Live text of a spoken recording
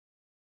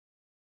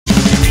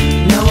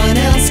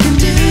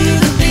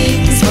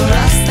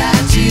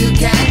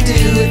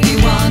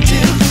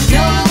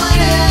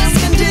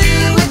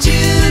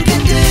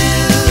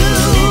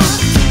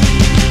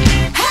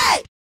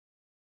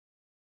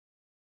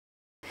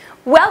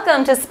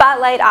Welcome to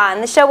Spotlight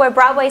On, the show where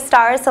Broadway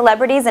stars,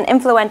 celebrities, and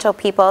influential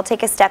people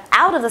take a step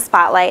out of the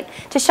spotlight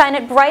to shine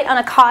it bright on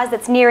a cause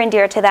that's near and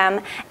dear to them,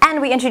 and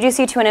we introduce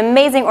you to an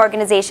amazing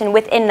organization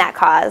within that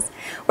cause.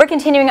 We're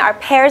continuing our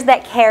Pairs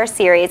That Care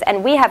series,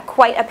 and we have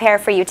quite a pair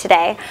for you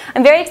today.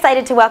 I'm very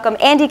excited to welcome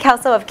Andy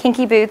Kelso of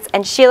Kinky Boots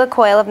and Sheila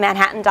Coyle of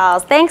Manhattan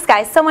Dolls. Thanks,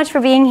 guys, so much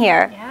for being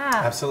here. Yeah,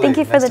 absolutely.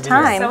 Thank you for the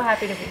time. So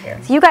happy to be here.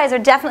 So you guys are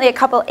definitely a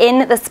couple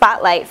in the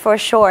spotlight for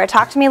sure.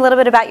 Talk to me a little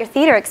bit about your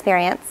theater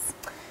experience.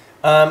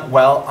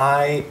 Well,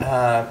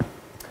 I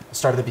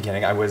started at the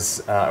beginning. I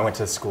went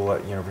to school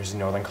at University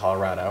of Northern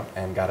Colorado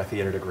and got a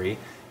theater degree.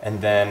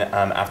 And then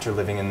after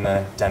living in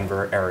the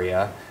Denver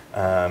area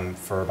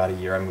for about a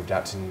year, I moved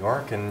out to New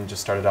York and just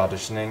started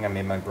auditioning. I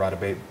made my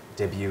Broadway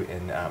debut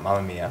in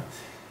Mamma Mia,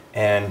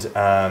 and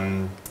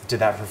did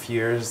that for a few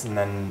years, and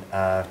then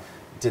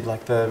did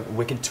like the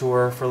Wicked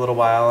tour for a little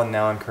while, and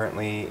now I'm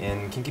currently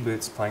in Kinky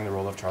Boots playing the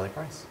role of Charlie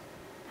Price.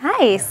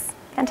 Nice. Yeah.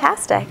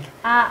 Fantastic.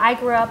 I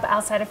grew up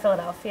outside of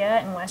Philadelphia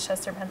in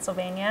Westchester,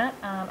 Pennsylvania.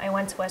 I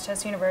went to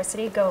Westchester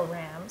University. Go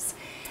Rams.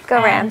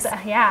 Go Rams.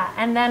 Yeah,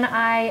 and then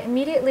I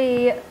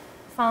immediately,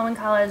 following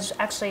college,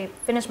 actually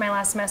finished my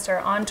last semester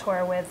on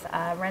tour with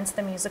Rent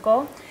the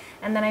Musical.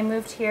 And then I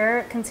moved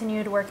here,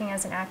 continued working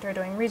as an actor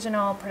doing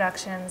regional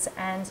productions,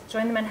 and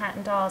joined the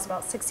Manhattan Dolls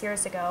about 6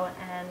 years ago,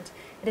 and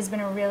it has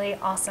been a really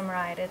awesome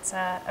ride. It's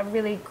a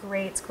really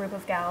great group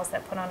of gals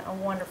that put on a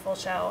wonderful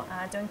show,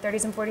 doing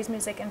 30s and 40s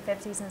music and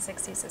 50s and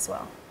 60s as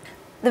well.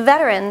 The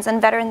veterans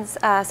and veterans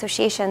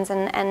associations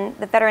and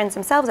the veterans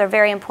themselves are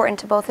very important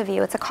to both of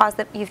you. It's a cause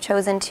that you've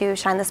chosen to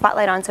shine the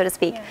spotlight on, so to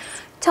speak. Yes.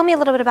 Tell me a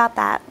little bit about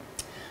that.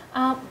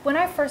 When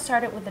I first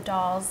started with the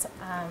Dolls,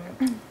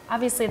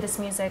 obviously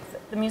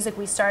the music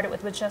we started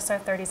with was just our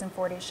 30s and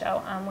 40s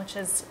show, which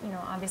is,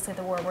 obviously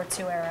the World War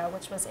II era,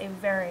 which was a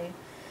very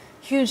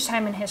huge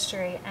time in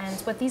history.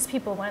 And what these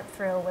people went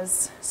through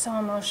was so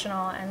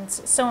emotional and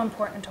so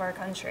important to our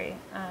country,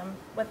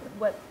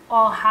 what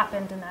all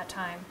happened in that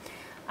time.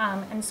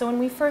 And so when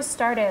we first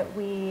started,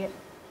 we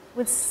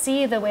would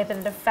see the way that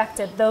it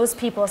affected those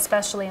people,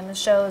 especially in the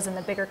shows and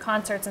the bigger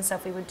concerts and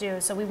stuff we would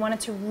do. So we wanted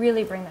to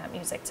really bring that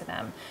music to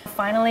them.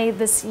 Finally,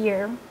 this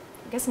year,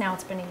 I guess now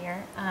it's been a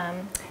year,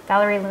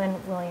 Valerie Lynn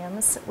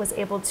Williams was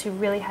able to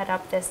really head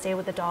up this Day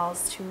with the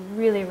Dolls to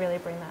really, really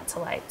bring that to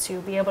light,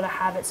 to be able to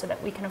have it so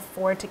that we can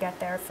afford to get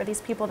there. For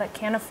these people that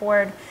can't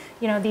afford,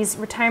 these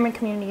retirement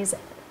communities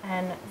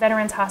and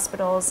veterans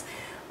hospitals,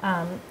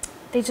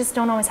 they just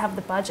don't always have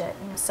the budget,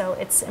 so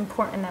it's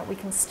important that we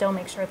can still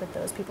make sure that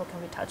those people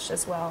can be touched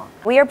as well.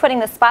 We are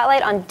putting the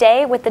spotlight on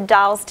Day with the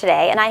Dolls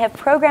today, and I have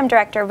program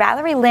director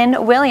Valerie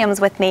Lynn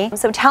Williams with me.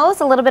 So tell us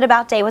a little bit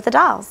about Day with the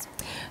Dolls.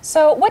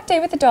 So what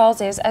Day with the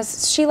Dolls is,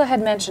 as Sheila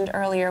had mentioned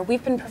earlier,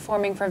 we've been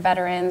performing for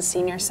veterans,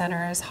 senior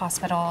centers,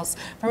 hospitals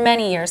for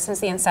many years since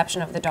the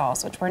inception of the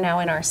Dolls, which we're now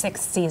in our 6th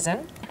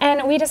season.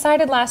 And we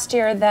decided last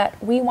year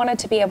that we wanted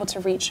to be able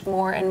to reach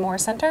more and more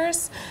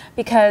centers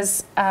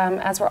because,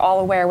 as we're all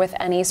aware with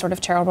any sort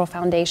of charitable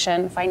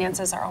foundation,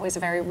 finances are always a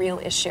very real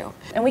issue.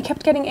 And we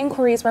kept getting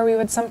inquiries where we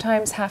would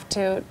sometimes have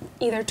to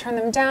either turn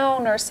them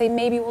down or say,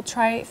 maybe we'll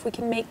try if we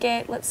can make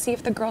it, let's see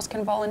if the girls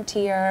can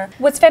volunteer.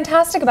 What's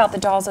fantastic about the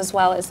Dolls as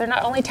well is they're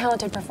not only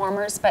talented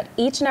performers, but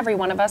each and every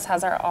one of us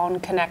has our own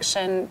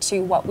connection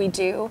to what we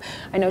do.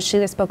 I know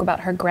Sheila spoke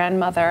about her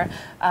grandmother.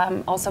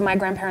 Also, my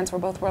grandparents were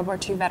both World War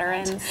II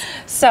veterans.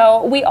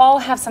 So we all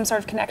have some sort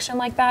of connection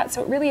like that.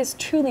 So it really is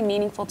truly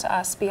meaningful to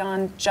us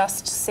beyond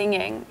just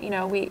singing.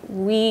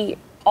 We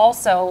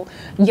also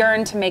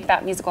yearn to make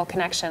that musical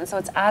connection. So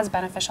it's as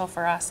beneficial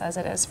for us as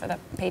it is for the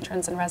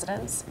patrons and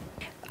residents.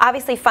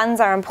 Obviously funds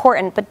are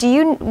important, but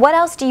what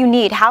else do you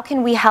need? How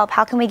can we help?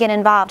 How can we get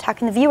involved? How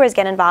can the viewers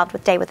get involved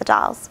with Day with the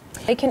Dolls?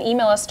 They can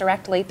email us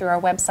directly through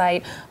our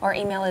website. Our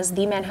email is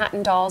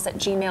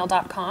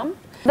themanhattandolls@gmail.com.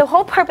 The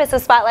whole purpose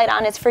of Spotlight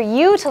On is for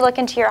you to look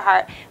into your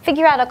heart,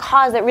 figure out a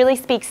cause that really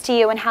speaks to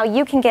you and how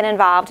you can get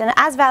involved. And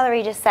as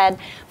Valerie just said,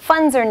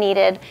 funds are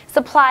needed,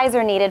 supplies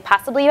are needed,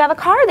 possibly you have a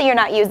car that you're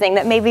not using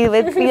that maybe you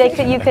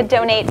could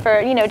donate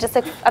for just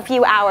a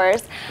few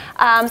hours.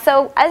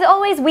 So as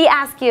always, we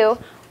ask you,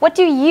 what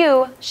do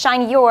you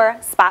shine your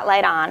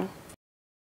spotlight on?